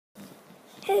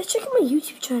Hey, let's check out my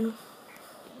YouTube channel.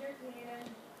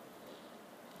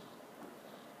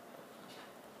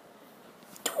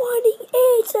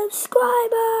 "28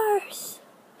 subscribers!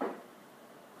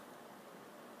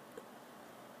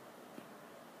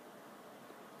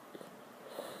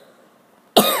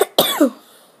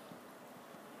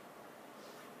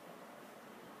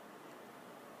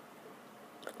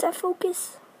 Let that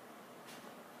focus.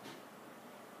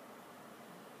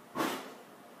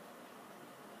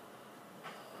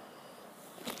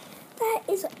 That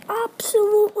is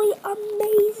absolutely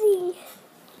amazing.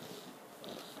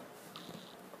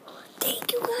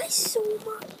 Thank you guys so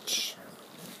much.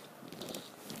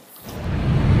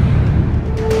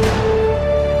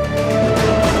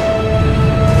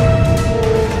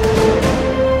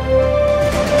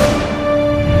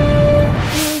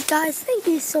 Anyways, guys, thank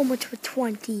you so much for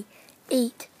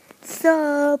 28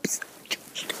 subs.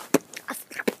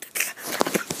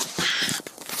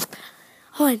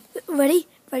 Hold on. Ready?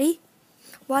 Ready?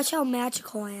 Watch how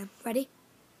magical I am. Ready?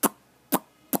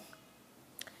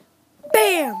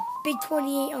 Bam! Big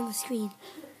 28 on the screen.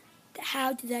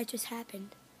 How did that just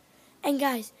happen? And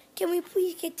guys, can we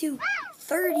please get to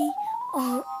 30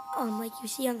 on like you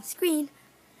see on the screen?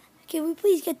 Can we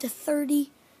please get to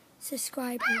 30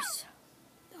 subscribers?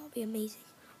 That would be amazing.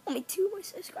 Only 2 more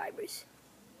subscribers.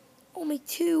 Only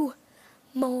 2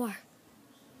 more.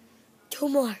 2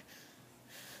 more.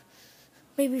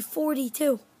 Maybe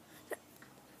 42.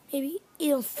 Maybe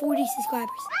 40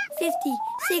 subscribers. 50,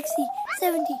 60,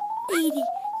 70, 80,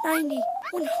 90,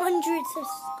 100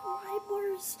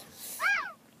 subscribers.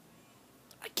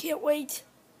 I can't wait.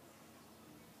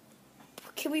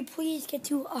 Can we please get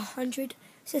to 100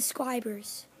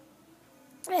 subscribers?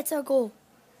 That's our goal.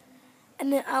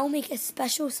 And then I'll make a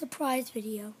special surprise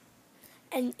video.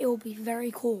 And it will be very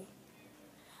cool.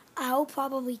 I'll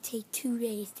probably take 2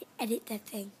 days to edit that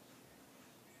thing.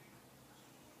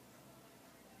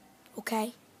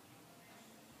 Okay?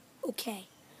 Okay.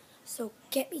 So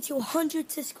get me to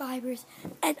 100 subscribers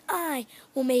and I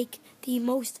will make the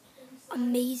most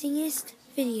amazingest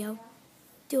video.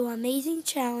 Do an amazing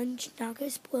challenge. Not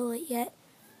going to spoil it yet.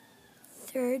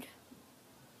 Third.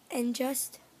 And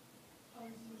just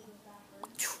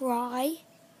try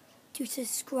to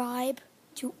subscribe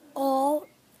to all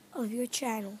of your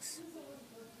channels.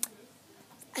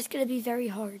 That's going to be very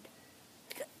hard.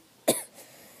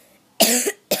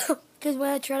 Because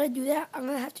when I try to do that, I'm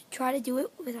going to have to try to do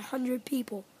it with 100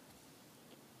 people.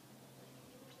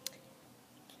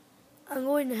 I'm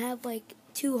going to have like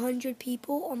 200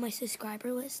 people on my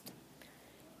subscriber list.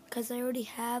 Because I already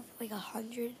have like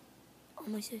 100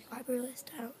 on my subscriber list.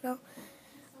 I don't know.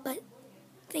 But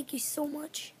thank you so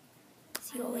much.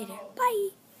 See you all later.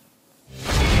 Bye.